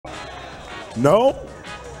No?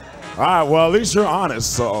 All right, well, at least you're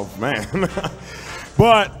honest, so, man.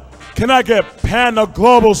 But can I get Panda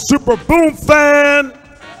Global SuPeRbOoMfAn?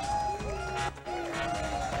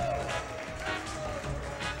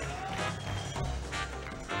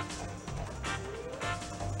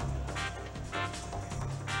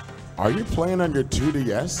 Are you playing on your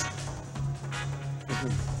 2DS?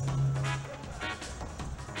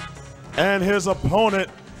 And his opponent,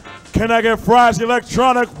 can I get Fry's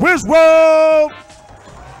Electronic Wizzrobe?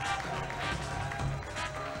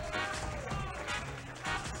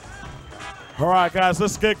 All right, guys,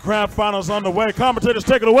 let's get grand finals on the way. Commentators,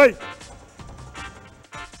 take it away.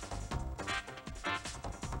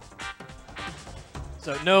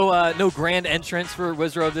 So no grand entrance for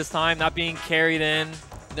Wizzrobe this time, not being carried in.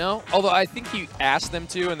 No, although I think he asked them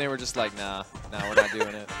to, and they were just like, nah, we're not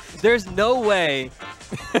doing it. There's no way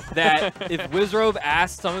that if Wizzrobe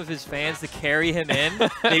asked some of his fans to carry him in,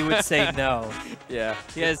 they would say no. Yeah.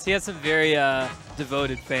 He has some very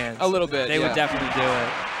devoted fans. A little bit, They would definitely do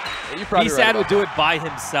it. You're probably B-Sad would do it by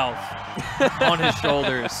himself on his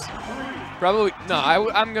shoulders. Probably, no,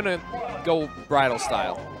 I'm going to go bridal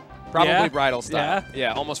style. Probably bridal style.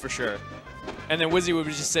 Yeah, almost for sure. And then Wizzy would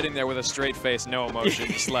be just sitting there with a straight face, no emotion,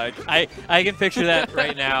 just like... I can picture that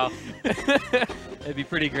right now. It'd be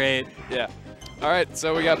pretty great. Yeah. All right,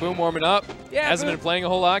 so we got Boom warming up. Yeah, hasn't been playing a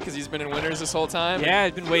whole lot because he's been in winners this whole time. Yeah,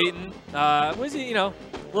 he's been waiting. Wizzy, you know,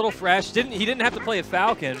 a little fresh. He didn't have to play a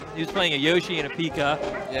Falcon. He was playing a Yoshi and a Pika.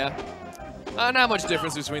 Yeah. Not much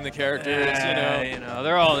difference between the characters, you know,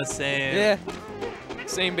 they're all the same. Yeah.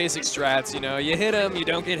 Same basic strats, you know. You hit them, you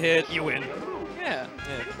don't get hit, you win. Yeah.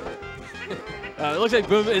 It looks like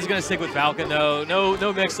Boom is going to stick with Falcon, though.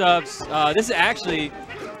 No mix-ups.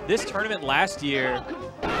 This tournament last year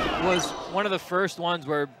was one of the first ones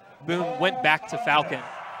where Boom went back to Falcon.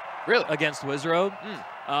 Really? Against Wizzrobe.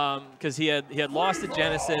 Because he had lost to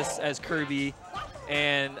Genesis as Kirby.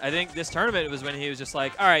 And I think this tournament was when he was just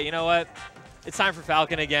like, all right, you know what? It's time for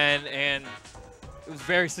Falcon again. And it was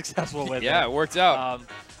very successful with it. Yeah, it worked out.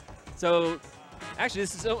 So actually,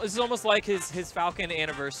 this is almost like his Falcon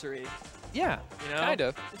anniversary. Yeah, you know? kind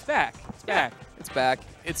of. It's back. It's back. It's back.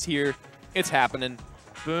 It's here. It's happening.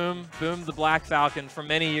 Boom the Black Falcon from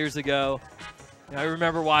many years ago. You know, I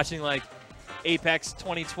remember watching like Apex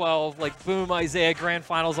 2012, like Boom Isaiah Grand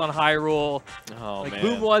Finals on Hyrule. Oh, like, man.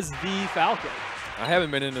 Boom was the Falcon. I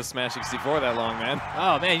haven't been into Smash 64 that long, man.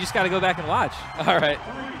 Oh, man, you just got to go back and watch. All right.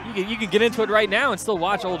 You can get into it right now and still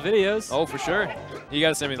watch old videos. Oh, for sure. You got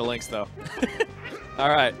to send me the links, though. All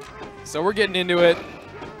right. So we're getting into it.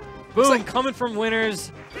 Boom, coming from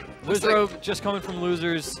winners. Wizzrobe just coming from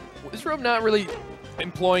losers. Wizzrobe not really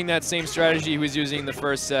employing that same strategy he was using in the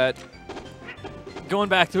first set. Going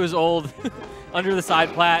back to his old under the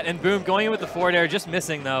side plat, and Boom going in with the forward air, just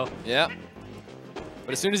missing, though. Yeah.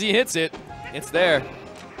 But as soon as he hits it, it's there.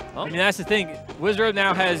 Oh. I mean, that's the thing. Wizzrobe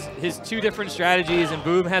now has his two different strategies, and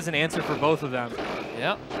Boom has an answer for both of them.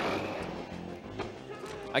 Yeah.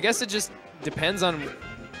 I guess it just depends on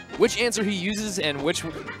which answer he uses and which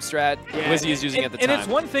strat Wizzy is using at the time. And it's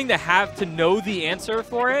one thing to have to know the answer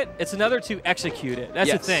for it. It's another to execute it.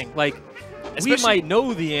 That's the thing. Like, we might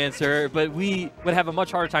know the answer, but we would have a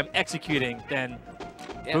much harder time executing than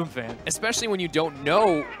BoomFan. Especially when you don't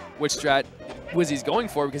know which strat Wizzy's going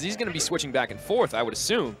for, because he's going to be switching back and forth, I would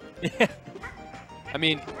assume. Yeah. I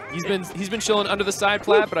mean, he's been chilling under the side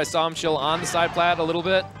plat, but I saw him chill on the side plat a little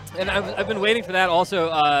bit. And I've been waiting for that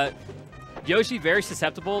also. Yoshi very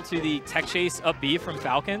susceptible to the tech chase up B from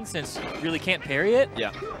Falcon, since you really can't parry it.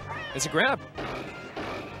 Yeah. It's a grab.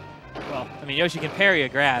 Well, I mean, Yoshi can parry a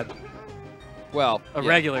grab. Well, a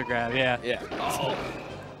regular grab, yeah. Yeah. Oh.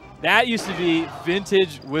 That used to be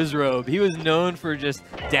vintage Wizzrobe. He was known for just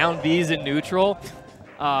down Bs in neutral.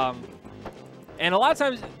 And a lot of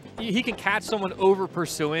times, he can catch someone over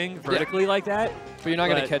pursuing vertically like that. But you're not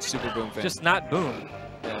going to catch SuPeRbOoMfAn. Just not Boom.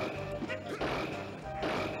 Yeah.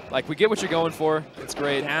 Like, we get what you're going for. It's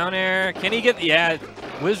great. Down air. Can he get... Yeah.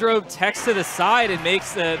 Wizzrobe techs to the side and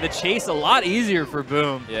makes the chase a lot easier for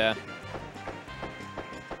Boom. Yeah.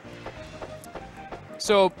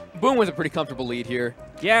 So, Boom with a pretty comfortable lead here.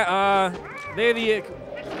 Yeah,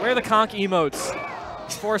 where are the conch emotes?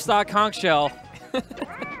 4-stock conch shell.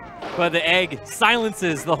 But the egg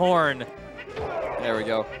silences the horn. There we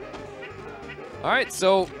go. All right,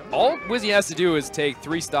 so all Wizzy has to do is take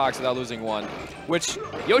 3 stocks without losing 1, which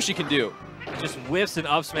Yoshi can do. Just whiffs an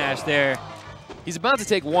up smash there. He's about to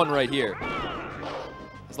take 1 right here,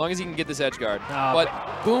 as long as he can get this edge guard. Oh. But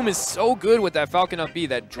Boom is so good with that Falcon up B,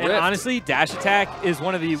 that drift. And honestly, dash attack is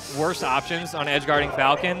one of the worst options on edge guarding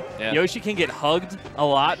Falcon. Yeah. Yoshi can get hugged a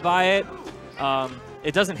lot by it.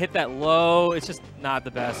 It doesn't hit that low. It's just not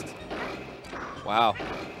the best. Wow.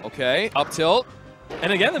 Okay. Up tilt.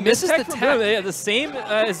 And again, the Misses mistech the from tech. Boom, yeah, the same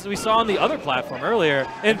as we saw on the other platform earlier.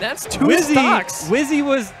 And that's 2 stocks. Wizzy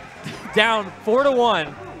was down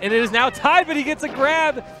 4-1, and it is now tied, but he gets a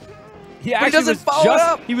grab. He actually doesn't follow it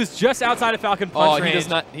up. He was just outside of Falcon punch range.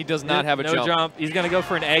 He does not have a no jump. He's gonna go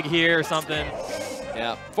for an egg here or something.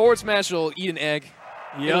 Yeah. Forward smash will eat an egg.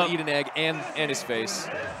 Yep. He'll eat an egg and his face.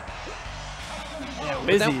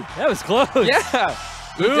 Wizzy, that was close. Yeah.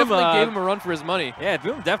 Boom Boom definitely gave him a run for his money. Yeah,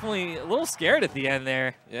 Boom definitely a little scared at the end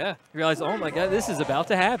there. Yeah. He realized, oh my god, this is about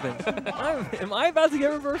to happen. Am I about to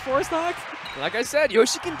get reverse 4 stock? Like I said,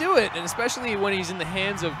 Yoshi can do it, and especially when he's in the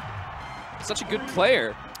hands of such a good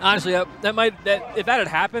player. Honestly, if that had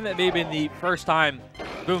happened, that may have been the first time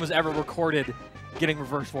Boom was ever recorded getting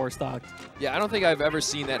reverse 4 stocked. Yeah, I don't think I've ever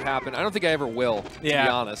seen that happen. I don't think I ever will, to be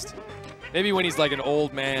honest. Maybe when he's like an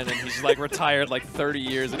old man and he's like retired like 30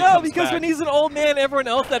 years. And no, because when he's an old man, everyone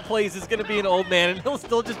else that plays is going to be an old man, and he'll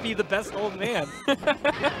still just be the best old man.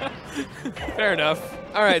 Fair enough.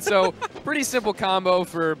 All right, so pretty simple combo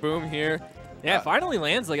for Boom here. Yeah, finally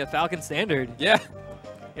lands like a Falcon standard. Yeah.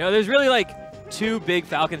 You know, there's really like 2 big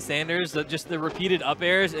Falcon standards, just the repeated up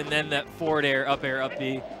airs and then that forward air, up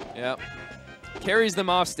B. Yep. Carries them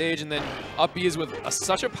off stage, and then up B is with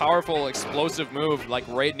such a powerful, explosive move, like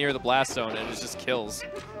right near the blast zone, and it just kills.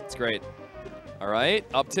 It's great. All right,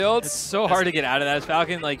 up tilts. It's so hard to get out of that as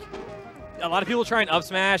Falcon. Like, a lot of people try and up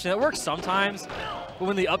smash, and it works sometimes, but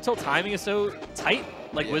when the up tilt timing is so tight,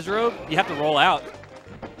 like Wizzrobe, you have to roll out.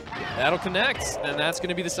 That'll connect, and that's going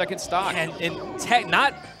to be the second stock. And tech,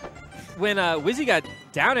 not when Wizzy got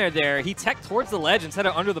down air there, he teched towards the ledge instead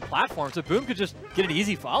of under the platform, so Boom could just get an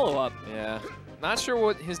easy follow-up. Yeah. Not sure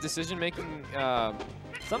what his decision-making...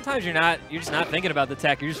 Sometimes you're just not thinking about the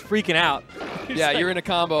tech. You're just freaking out. You're in a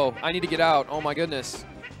combo. I need to get out. Oh, my goodness.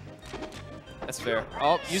 That's fair.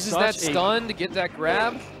 Oh, uses that stun to get that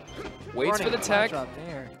grab. Waits for the tech.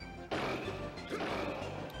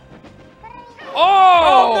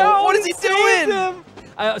 Oh, no, what is he doing?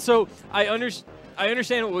 So I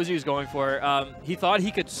understand what Wizzy was going for. He thought he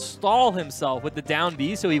could stall himself with the down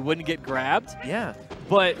B so he wouldn't get grabbed. Yeah.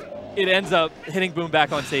 But it ends up hitting Boom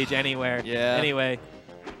back on stage anywhere. Yeah. Anyway.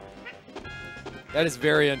 That is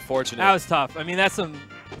very unfortunate. That was tough. I mean, that's some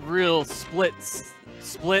real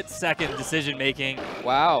split-second decision-making.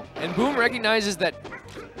 Wow. And Boom recognizes that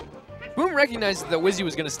Wizzy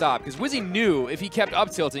was going to stop, because Wizzy knew if he kept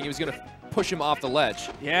up tilting, he was going to push him off the ledge.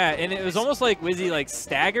 Yeah, and it was almost like Wizzy like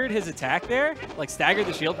staggered his attack there, like staggered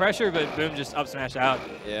the shield pressure, but Boom just up smash out.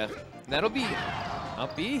 Yeah. And that'll be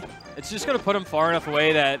up B. It's just going to put him far enough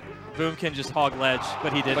away that Boom can just hog ledge,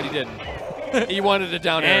 but he didn't. But he didn't. He wanted a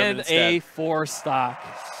down air and instead. A 4 stock.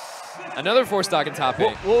 Another 4 stock in top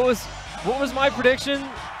 8. What was my prediction?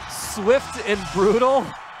 Swift and brutal.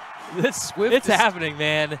 It's happening,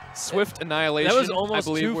 man. Swift annihilation. That was almost I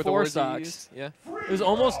believe, 2 4 stocks. Yeah. It was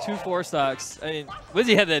almost 2 4 stocks. I mean,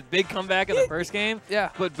 Wizzy had that big comeback in the first game. Yeah.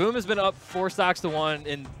 But Boom has been up 4 stocks to 1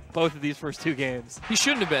 in both of these first 2 games. He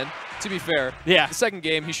shouldn't have been, to be fair. Yeah. The second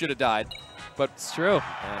game, he should have died. But it's true.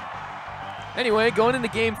 Yeah. Anyway, going into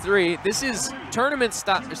game 3, this is tournament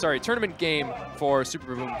game for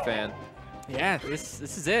SuPeRbOoMfAn. Yeah, this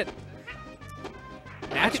is it.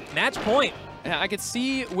 Match point. Yeah, I could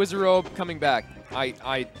see Wizzrobe coming back.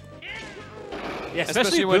 Yeah,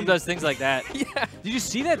 especially when Boom does things like that. Yeah. Did you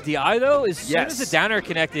see that DI though? As soon as the down air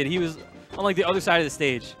connected, he was on like the other side of the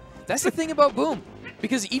stage. That's the thing about Boom.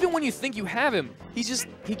 Because even when you think you have him,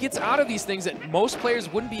 he gets out of these things that most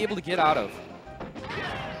players wouldn't be able to get out of.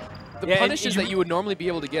 The punishes that you would normally be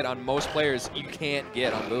able to get on most players, you can't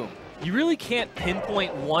get on Boom. You really can't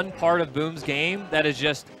pinpoint one part of Boom's game that is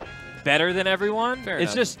just better than everyone. Fair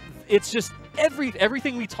enough. It's just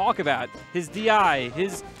everything we talk about. His DI,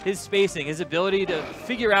 his spacing, his ability to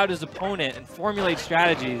figure out his opponent and formulate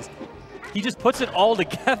strategies. He just puts it all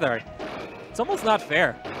together. It's almost not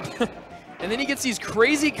fair. And then he gets these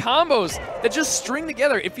crazy combos that just string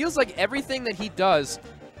together. It feels like everything that he does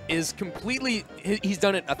is completely, he's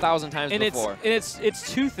done it 1,000 times before. It's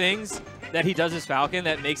 2 things that he does as Falcon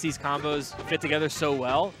that makes these combos fit together so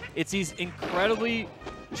well. It's these incredibly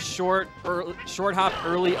short hop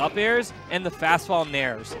early up airs and the fast fall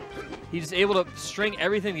nairs. He's able to string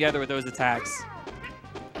everything together with those attacks.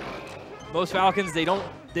 Most Falcons, they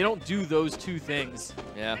don't do those 2 things.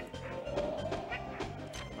 Yeah.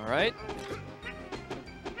 All right.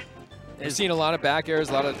 We've seen a lot of back airs,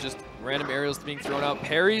 a lot of just random aerials being thrown out.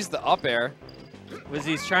 Parries the up air.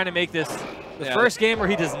 Wizzy's trying to make this the first game where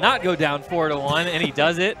he does not go down 4-1, and he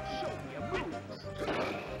does it.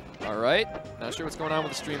 All right. Not sure what's going on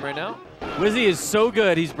with the stream right now. Wizzy is so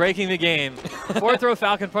good, he's breaking the game. Forward throw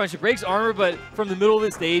Falcon punch. It breaks armor, but from the middle of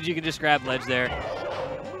the stage, you can just grab ledge there.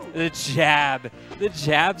 The jab. The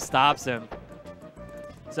jab stops him.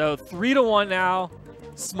 So 3-1 now.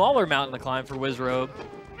 Smaller mountain to climb for Wizzrobe.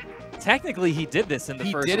 Technically, he did this in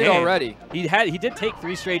the first game. He did it already. He did take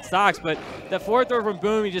 3 straight stocks, but that forward throw from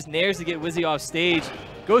Boom, he just nares to get Wizzy off stage.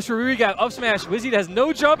 Goes for Rurigap, up smash. Wizzy has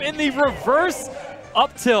no jump in the reverse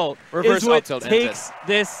up tilt. Reverse up tilt takes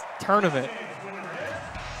this tournament.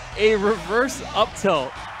 A reverse up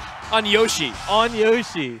tilt on Yoshi. On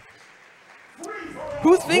Yoshi.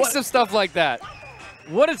 Who thinks of stuff like that?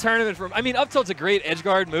 What a tournament from, I mean, up tilt's a great edge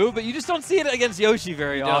guard move, but you just don't see it against Yoshi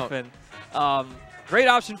very often. Great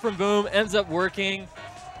option from Boom, ends up working,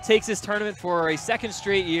 takes this tournament for a 2nd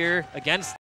straight year against